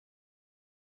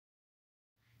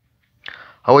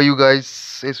How are you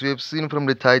guys? As we have seen from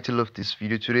the title of this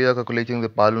video, today we are calculating the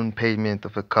balloon payment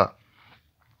of a car.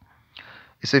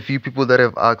 It's a few people that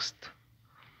have asked,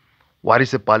 what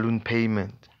is a balloon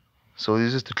payment? So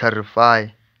this is to clarify.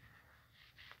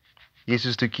 This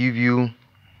is to give you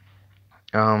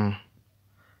um,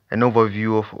 an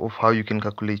overview of how you can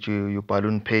calculate your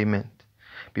balloon payment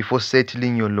before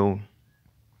settling your loan.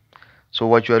 So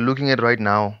what you are looking at right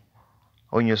now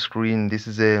on your screen, this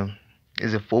is a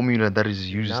formula that is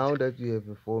used. Now that you have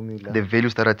a formula, The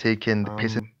values that are taken, the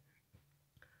percent.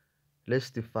 let's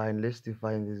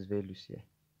define these values here.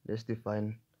 Let's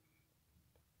define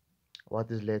what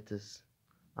these letters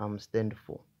stand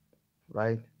for,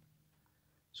 right?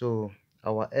 So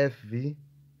our FV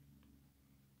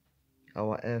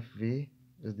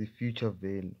is the future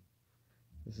value.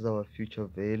 This is our future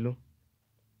value,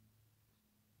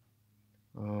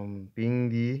 being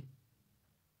the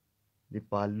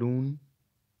balloon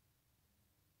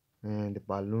and the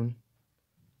balloon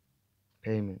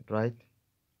payment, right?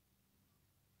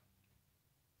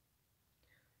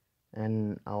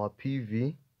 And our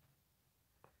PV,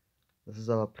 this is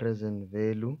our present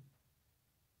value.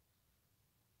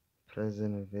 This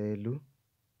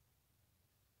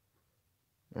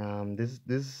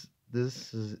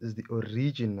is the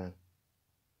original.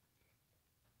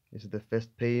 This is the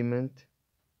first payment,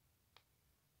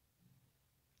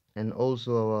 and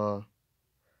also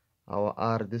our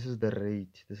R. This is the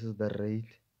rate. This is the rate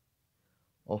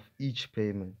of each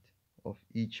payment.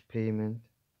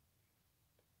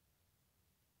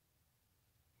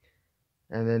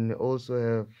 And then we also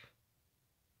have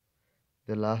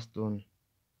the last one,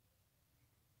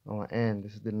 our N.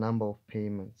 This is the number of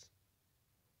payments.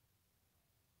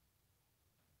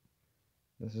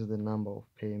 This is the number of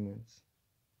payments,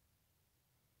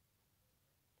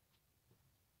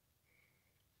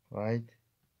 right?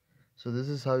 So this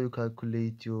is how you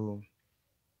calculate your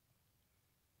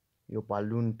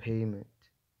balloon payment.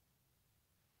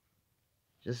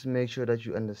 Just make sure that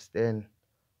you understand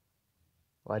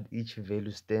what each value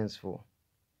stands for,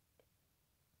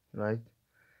 right?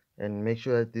 And make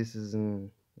sure that this is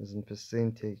in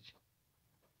percentage,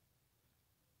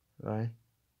 right?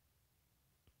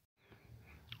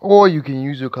 Or you can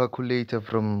use your calculator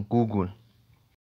from Google.